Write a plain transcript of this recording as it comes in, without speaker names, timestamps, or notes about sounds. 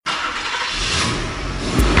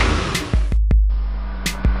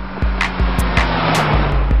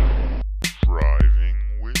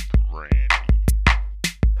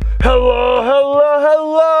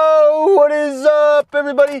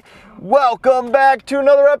everybody? Welcome back to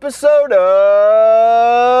another episode of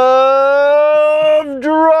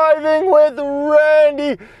Driving with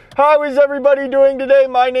Randy. How is everybody doing today?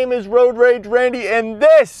 My name is Road Rage Randy, and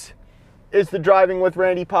this is the Driving with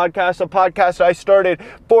Randy podcast, a podcast I started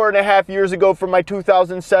 4.5 years ago for my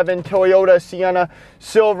 2007 Toyota Sienna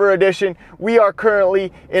Silver Edition. We are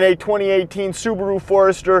currently in a 2018 Subaru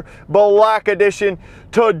Forester Black Edition.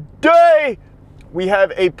 Today, we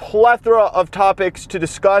have a plethora of topics to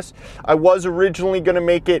discuss. I was originally going to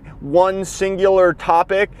make it one singular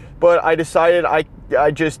topic, but I decided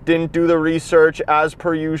I just didn't do the research as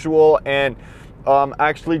per usual, and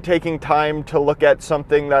actually taking time to look at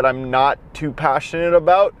something that I'm not too passionate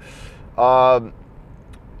about.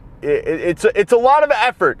 It's a lot of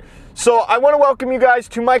effort. So I want to welcome you guys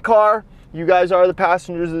to my car. You guys are the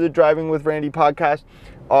passengers of the Driving with Randy podcast.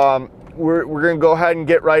 We're going to go ahead and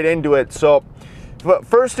get right into it. So, but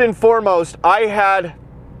first and foremost, I had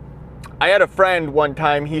a friend one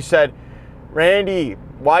time. He said, "Randy,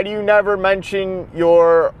 why do you never mention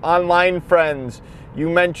your online friends? You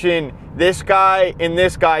mention this guy and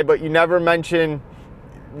this guy, but you never mention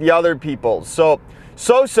the other people." So,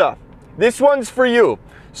 Sosa, this one's for you.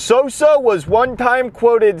 Sosa was one time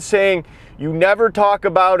quoted saying, "You never talk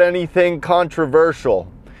about anything controversial."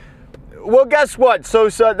 Well, guess what,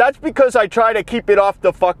 Sosa? That's because I try to keep it off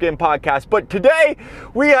the fucking podcast. But today,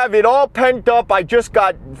 we have it all pent up. I just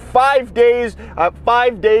got 5 days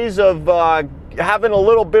of having a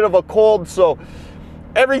little bit of a cold, so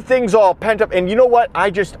everything's all pent up. And you know what?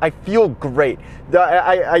 I feel great.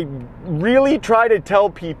 I really try to tell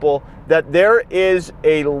people that there is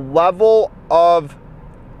a level of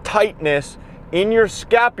tightness in your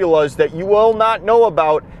scapulas that you will not know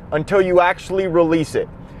about until you actually release it.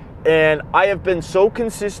 And I have been so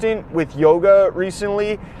consistent with yoga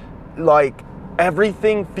recently, like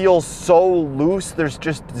everything feels so loose. There's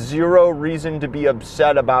just zero reason to be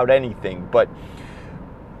upset about anything. But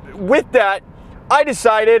with that, I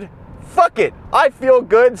decided, fuck it. I feel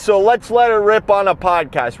good, so let's let it rip on a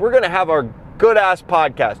podcast. We're going to have our good-ass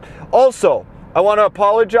podcast. Also, I want to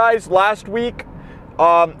apologize. Last week,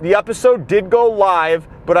 the episode did go live,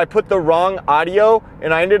 but I put the wrong audio,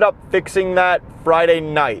 and I ended up fixing that Friday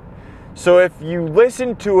night. So if you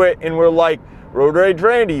listen to it and we're like, "Road Rage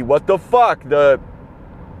Randy, what the fuck?" The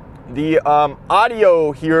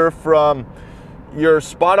audio here from your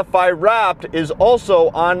Spotify Wrapped is also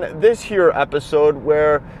on this here episode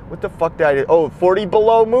where, what the fuck did I do? Oh, 40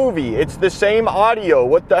 Below movie. It's the same audio.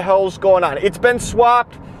 What the hell's going on? It's been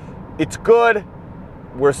swapped. It's good.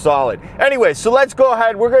 We're solid. Anyway, so let's go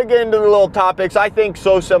ahead. We're going to get into the little topics. I think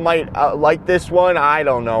Sosa might like this one. I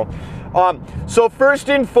don't know. So first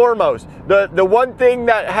and foremost, the one thing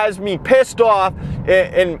that has me pissed off,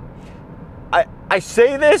 and I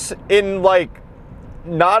say this in like,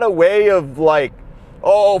 not a way of like,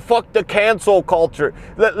 oh, fuck the cancel culture.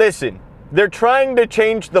 Listen, they're trying to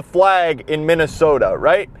change the flag in Minnesota,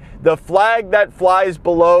 right? The flag that flies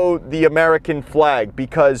below the American flag,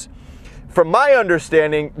 because from my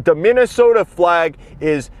understanding, the Minnesota flag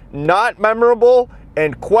is not memorable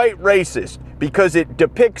and quite racist because it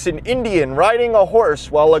depicts an Indian riding a horse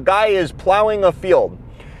while a guy is plowing a field.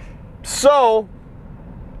 So,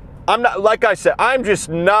 I'm not, like I said, I'm just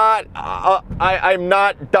not, I'm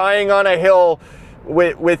not dying on a hill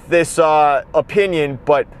with this opinion,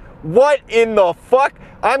 but what in the fuck?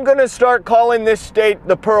 I'm going to start calling this state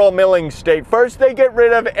the Pearl Milling State. First they get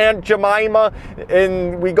rid of Aunt Jemima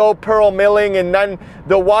and we go Pearl Milling, and then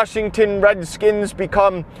the Washington Redskins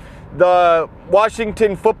become the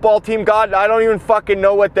Washington football team. God, I don't even fucking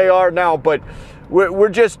know what they are now, but we're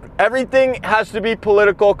just, everything has to be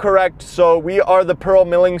political correct, so we are the Pearl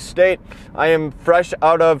Milling State. I am fresh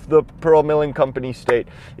out of the Pearl Milling Company state.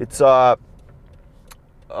 It's,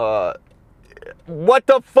 what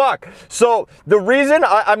the fuck? So the reason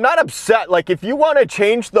I'm not upset, like if you want to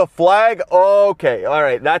change the flag, okay, all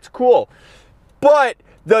right, that's cool. But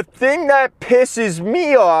the thing that pisses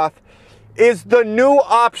me off is the new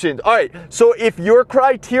options. All right, so if your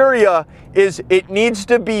criteria is it needs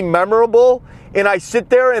to be memorable, and I sit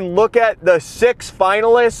there and look at the 6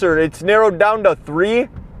 finalists, or it's narrowed down to 3,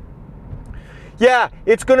 yeah,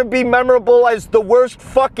 it's gonna be memorable as the worst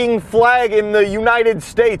fucking flag in the United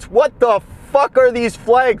States. What the fuck are these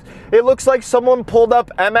flags? It looks like someone pulled up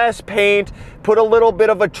MS Paint, put a little bit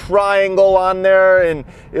of a triangle on there, and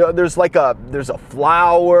you know, there's a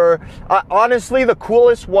flower. Honestly, the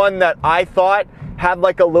coolest one that I thought had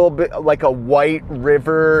like a little bit like a white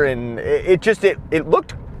river, and it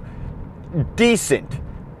looked decent,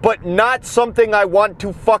 but not something I want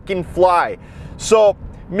to fucking fly. So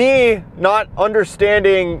me not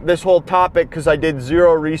understanding this whole topic because I did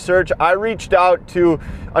zero research, I reached out to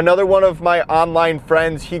another one of my online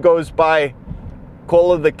friends. He goes by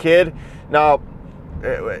Cola the Kid. Now,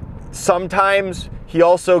 sometimes he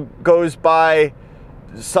also goes by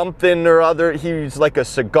something or other. He's like a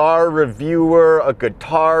cigar reviewer, a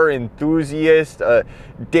guitar enthusiast, a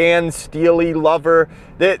Dan Steely lover.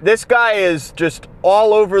 This guy is just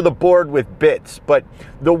all over the board with bits. But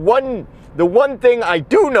the one thing I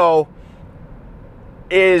do know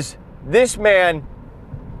is this man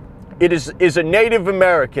is a Native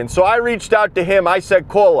American. So I reached out to him. I said,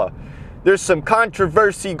 Cola, there's some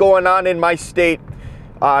controversy going on in my state.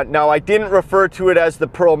 Now, I didn't refer to it as the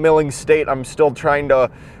pearl milling state. I'm still trying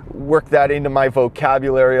to work that into my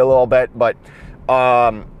vocabulary a little bit. But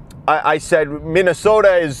I said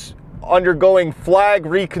Minnesota is undergoing flag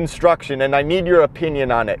reconstruction, and I need your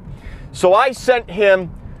opinion on it. So I sent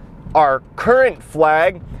him our current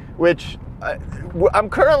flag, which I'm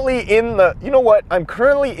currently in the, you know what? I'm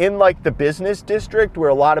currently in like the business district where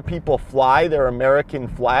a lot of people fly their American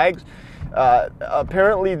flags.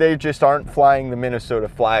 Apparently they just aren't flying the Minnesota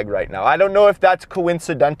flag right now. I don't know if that's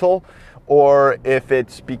coincidental or if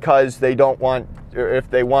it's because they don't want, or if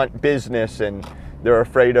they want business and they're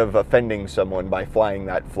afraid of offending someone by flying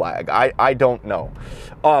that flag. I don't know.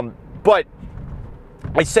 But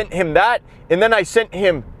I sent him that, and then I sent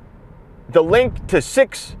him the link to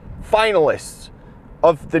 6 finalists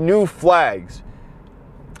of the new flags.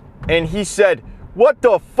 And he said, what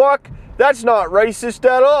the fuck? That's not racist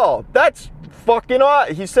at all. That's fucking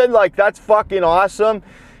awesome. He said, like, that's fucking awesome.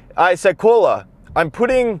 I said, Cola, I'm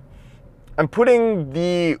putting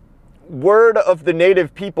the word of the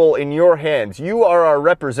Native people in your hands. You are our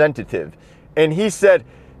representative. And he said,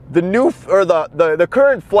 the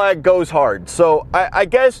current flag goes hard. So I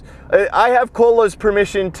guess I have Cola's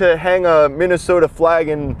permission to hang a Minnesota flag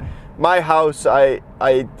in my house. I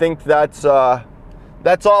think that's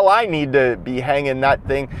all I need to be hanging that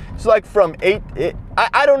thing. It's like from 8,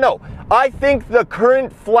 I don't know. I think the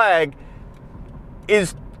current flag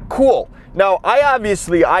is cool. Now, I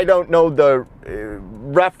don't know the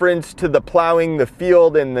reference to the plowing the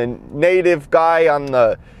field and the native guy on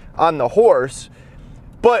the horse.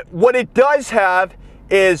 But what it does have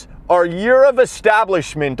is our year of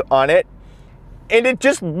establishment on it, and it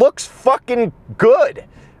just looks fucking good.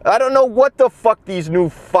 I don't know what the fuck these new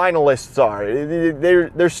finalists are.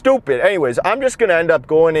 They're stupid. Anyways, I'm just going to end up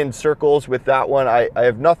going in circles with that one. I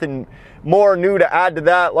have nothing more new to add to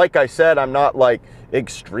that. Like I said, I'm not like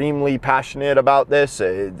extremely passionate about this.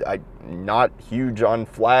 I'm not huge on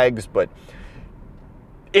flags, but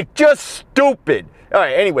it's just stupid. All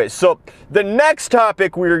right, anyways, so the next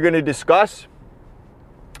topic we were going to discuss,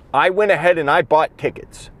 I went ahead and I bought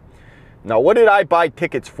tickets. Now, what did I buy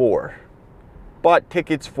tickets for? Bought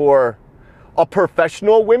tickets for a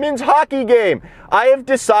professional women's hockey game. I have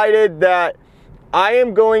decided that I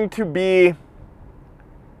am going to be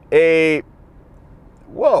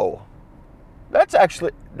whoa, that's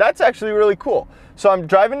actually really cool. So I'm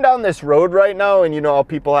driving down this road right now, and you know how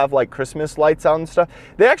people have like Christmas lights out and stuff?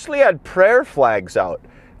 They actually had prayer flags out.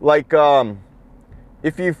 Like,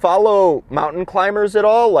 if you follow mountain climbers at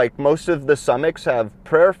all, like most of the summits have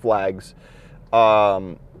prayer flags.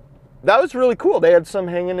 That was really cool. They had some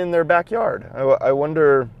hanging in their backyard. I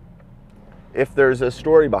wonder if there's a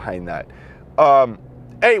story behind that.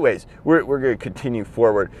 Anyways, we're going to continue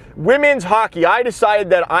forward. Women's hockey. I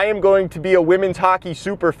decided that I am going to be a women's hockey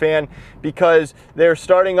super fan because they're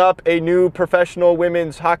starting up a new professional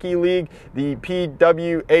women's hockey league, the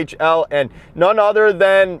PWHL, and none other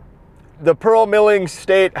than the Pearl Milling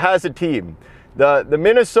State has a team. The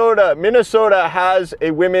Minnesota has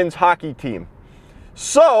a women's hockey team.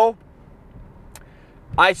 So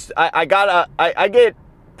I get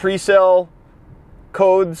pre-sale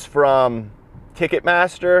codes from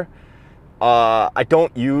Ticketmaster. I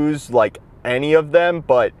don't use like any of them,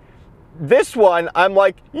 but this one I'm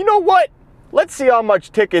like, you know what? Let's see how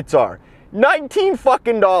much tickets are. $19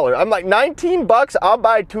 fucking. I'm like, $19, I'll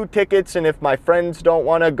buy 2 tickets, and if my friends don't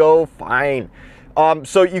want to go, fine.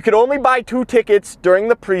 So you could only buy 2 tickets during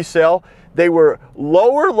the pre-sale. They were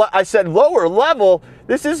I said lower level.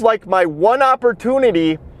 This is like my one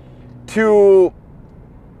opportunity to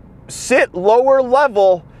sit lower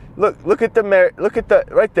level. Look at the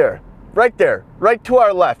right there, right to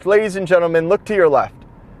our left. Ladies and gentlemen, look to your left.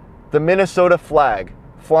 The Minnesota flag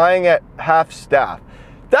flying at half staff.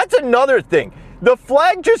 That's another thing. The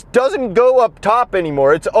flag just doesn't go up top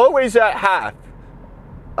anymore. It's always at half.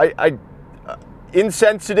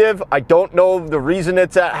 Insensitive. I don't know the reason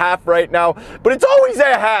it's at half right now, but it's always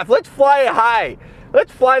at half. Let's fly it high.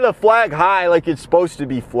 let's fly the flag high like it's supposed to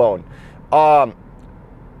be flown.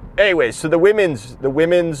 Anyways, so the women's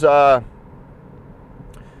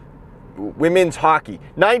hockey,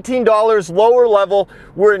 $19 lower level.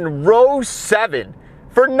 We're in row 7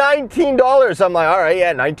 for $19. I'm like, all right,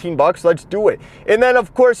 yeah, 19 bucks, let's do it. And then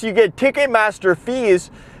of course you get Ticketmaster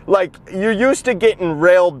fees. Like, you're used to getting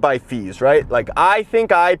railed by fees, right? Like, I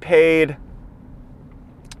think I paid,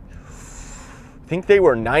 I think they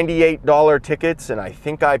were $98 tickets, and I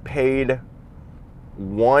think I paid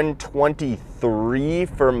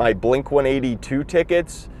 $123 for my Blink-182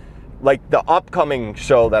 tickets, like the upcoming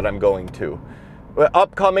show that I'm going to.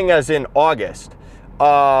 Upcoming as in August.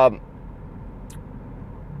 Yeah,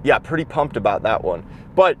 pretty pumped about that one.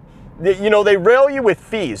 But you know, they rail you with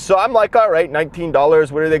fees. So I'm like, all right,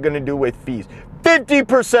 $19, what are they going to do with fees?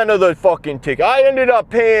 50% of the fucking ticket. I ended up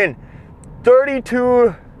paying $32,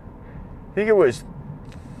 I think it was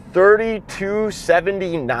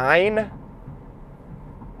 $32.79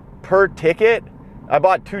 per ticket. I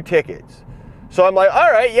bought 2 tickets. So I'm like,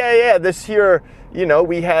 all right, yeah, this year, you know,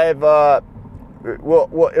 we have, well,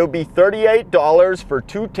 it'll be $38 for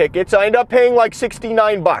 2 tickets. I end up paying like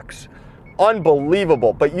 69 bucks.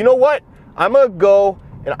 Unbelievable. But you know what? I'm gonna go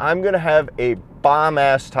and I'm gonna have a bomb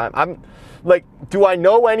ass time. I'm like, do I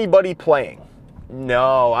know anybody playing?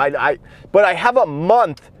 No, but I have a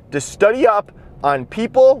month to study up on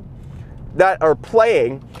people that are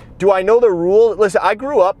playing. Do I know the rules? Listen, I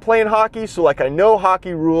grew up playing hockey, so like I know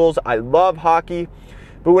hockey rules. I love hockey.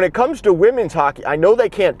 But when it comes to women's hockey, I know they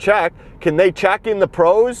can't check. Can they check in the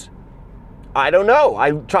pros? I don't know.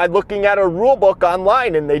 I tried looking at a rule book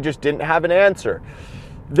online and they just didn't have an answer.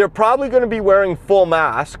 They're probably going to be wearing full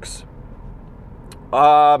masks.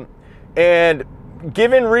 And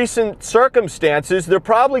given recent circumstances, they're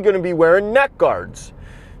probably going to be wearing neck guards.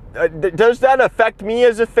 Does that affect me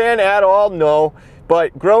as a fan at all? No.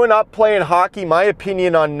 But growing up playing hockey, my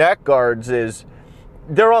opinion on neck guards is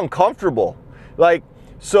they're uncomfortable. Like,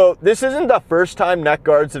 so this isn't the first time neck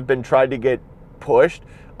guards have been tried to get pushed.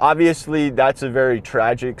 Obviously, that's a very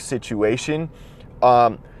tragic situation.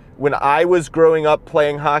 When I was growing up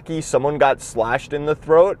playing hockey, someone got slashed in the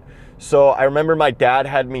throat. So I remember my dad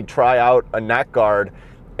had me try out a neck guard,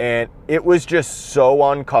 and it was just so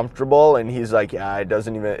uncomfortable. And he's like, yeah, it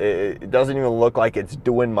doesn't even look like it's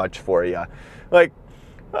doing much for you. Like,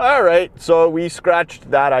 all right, so we scratched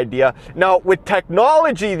that idea. Now, with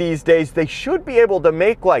technology these days, they should be able to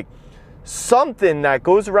make like something that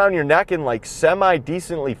goes around your neck and like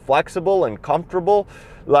semi-decently flexible and comfortable.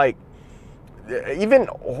 Like, even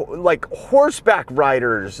like horseback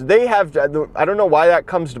riders, they have, I don't know why that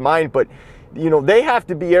comes to mind, but you know, they have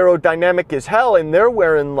to be aerodynamic as hell, and they're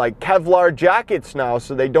wearing like Kevlar jackets now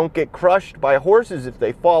so they don't get crushed by horses if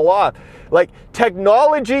they fall off. Like,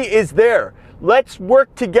 technology is there. Let's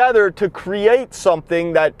work together to create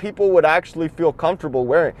something that people would actually feel comfortable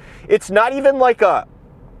wearing. It's not even like a,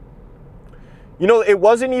 you know, it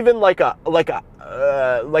wasn't even like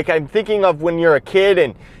I'm thinking of when you're a kid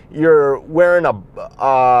and you're wearing a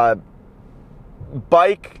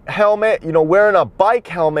bike helmet. You know, wearing a bike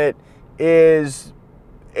helmet is,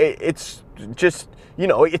 it's just, you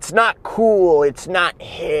know, it's not cool, it's not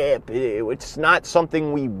hip, it's not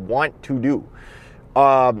something we want to do.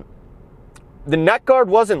 The neck guard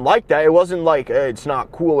wasn't like that. It wasn't like it's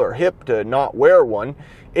not cool or hip to not wear one.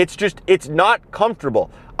 It's just, it's not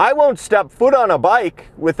comfortable. I won't step foot on a bike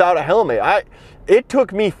without a helmet. It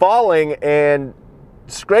took me falling and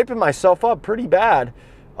scraping myself up pretty bad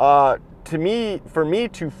for me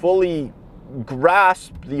to fully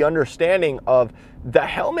grasp the understanding of the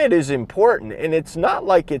helmet is important. And it's not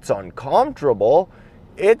like it's uncomfortable.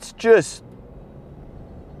 It's just,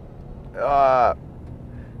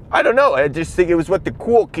 I don't know. I just think it was what the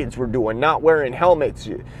cool kids were doing, not wearing helmets.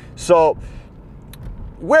 So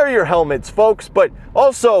wear your helmets, folks, but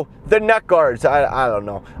also the neck guards. I don't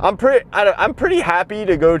know. I'm pretty happy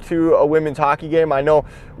to go to a women's hockey game. I know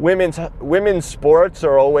women's sports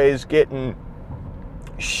are always getting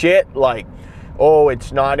shit like, oh,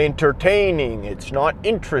 it's not entertaining, it's not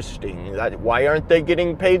interesting. Why aren't they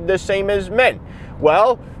getting paid the same as men?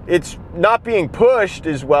 Well, it's not being pushed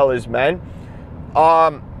as well as men.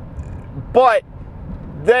 But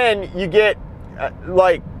then you get,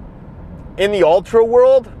 like, in the ultra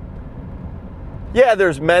world, yeah,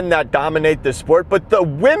 there's men that dominate the sport, but the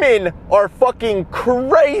women are fucking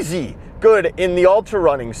crazy good in the ultra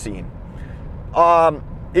running scene.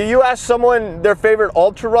 If you ask someone their favorite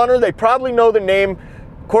ultra runner, they probably know the name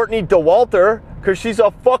Courtney Dauwalter, because she's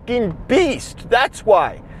a fucking beast. That's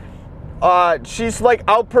why. She's like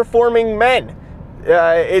outperforming men.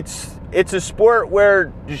 It's a sport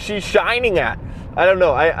where she's shining at. I don't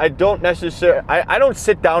know. I don't necessarily, I don't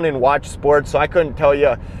sit down and watch sports, so I couldn't tell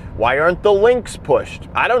you why aren't the Lynx pushed.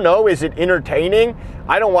 I don't know. Is it entertaining?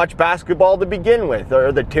 I don't watch basketball to begin with.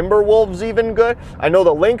 Are the Timberwolves even good? I know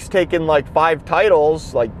the Lynx taking like 5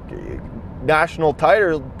 titles, like national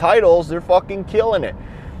titles. They're fucking killing it.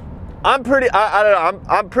 I'm pretty, I don't know,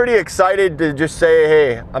 I'm pretty excited to just say,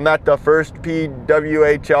 hey, I'm at the first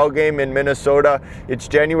PWHL game in Minnesota. It's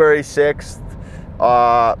January 6th.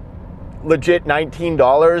 Legit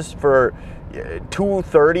 $19 for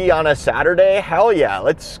 2:30 on a Saturday. Hell yeah,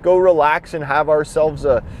 let's go relax and have ourselves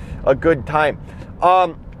a good time.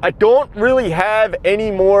 I don't really have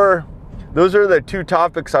any more. Those are the 2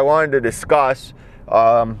 topics I wanted to discuss.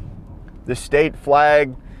 The state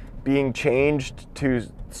flag being changed to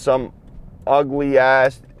some ugly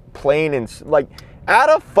ass plain and like add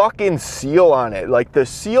a fucking seal on it. Like the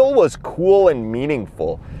seal was cool and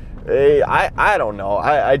meaningful. I don't know.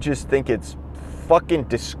 I just think it's fucking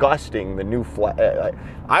disgusting, the new flag.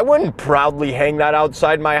 I wouldn't proudly hang that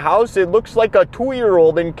outside my house. It looks like a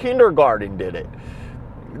 2-year-old in kindergarten did it.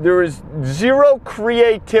 There is zero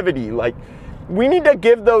creativity. Like, we need to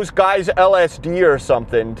give those guys LSD or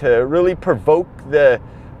something to really provoke the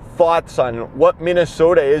thoughts on what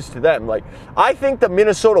Minnesota is to them. Like, I think the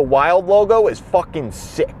Minnesota Wild logo is fucking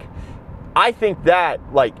sick. I think that,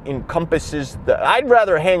 like, encompasses I'd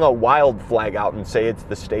rather hang a Wild flag out and say it's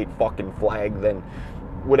the state fucking flag than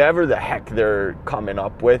whatever the heck they're coming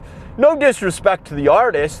up with. No disrespect to the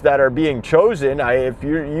artists that are being chosen. If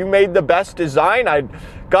you made the best design, I'd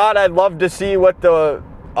love to see what the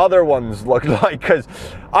other ones look like, because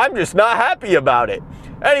I'm just not happy about it.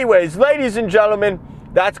 Anyways, ladies and gentlemen,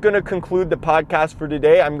 that's going to conclude the podcast for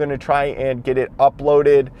today. I'm going to try and get it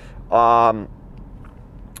uploaded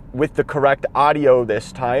with the correct audio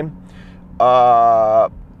this time.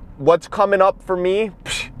 What's coming up for me?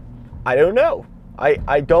 I don't know.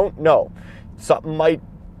 I don't know. Something might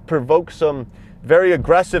provoke some very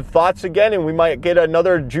aggressive thoughts again, and we might get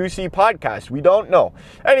another juicy podcast. We don't know.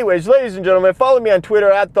 Anyways, ladies and gentlemen, follow me on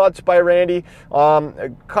Twitter at ThoughtsByRandy.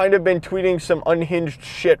 Kind of been tweeting some unhinged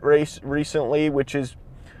shit recently, which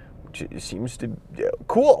seems to be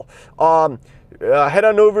cool. Head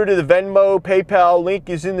on over to the Venmo, PayPal, link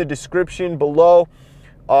is in the description below.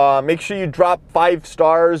 Make sure you drop 5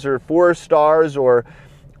 stars or 4 stars, or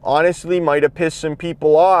honestly might have pissed some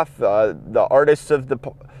people off. The artists of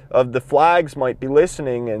the flags might be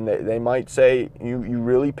listening, and they might say, you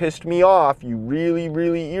really pissed me off, you really,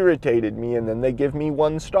 really irritated me, and then they give me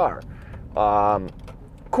 1 star.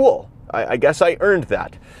 Cool. I guess I earned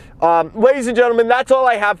that. Ladies and gentlemen, that's all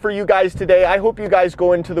I have for you guys today. I hope you guys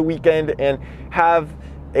go into the weekend and have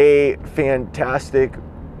a fantastic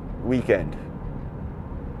weekend.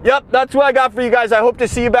 Yep, that's what I got for you guys. I hope to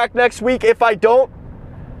see you back next week. If I don't,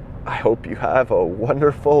 I hope you have a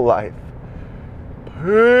wonderful life.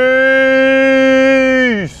 Peace.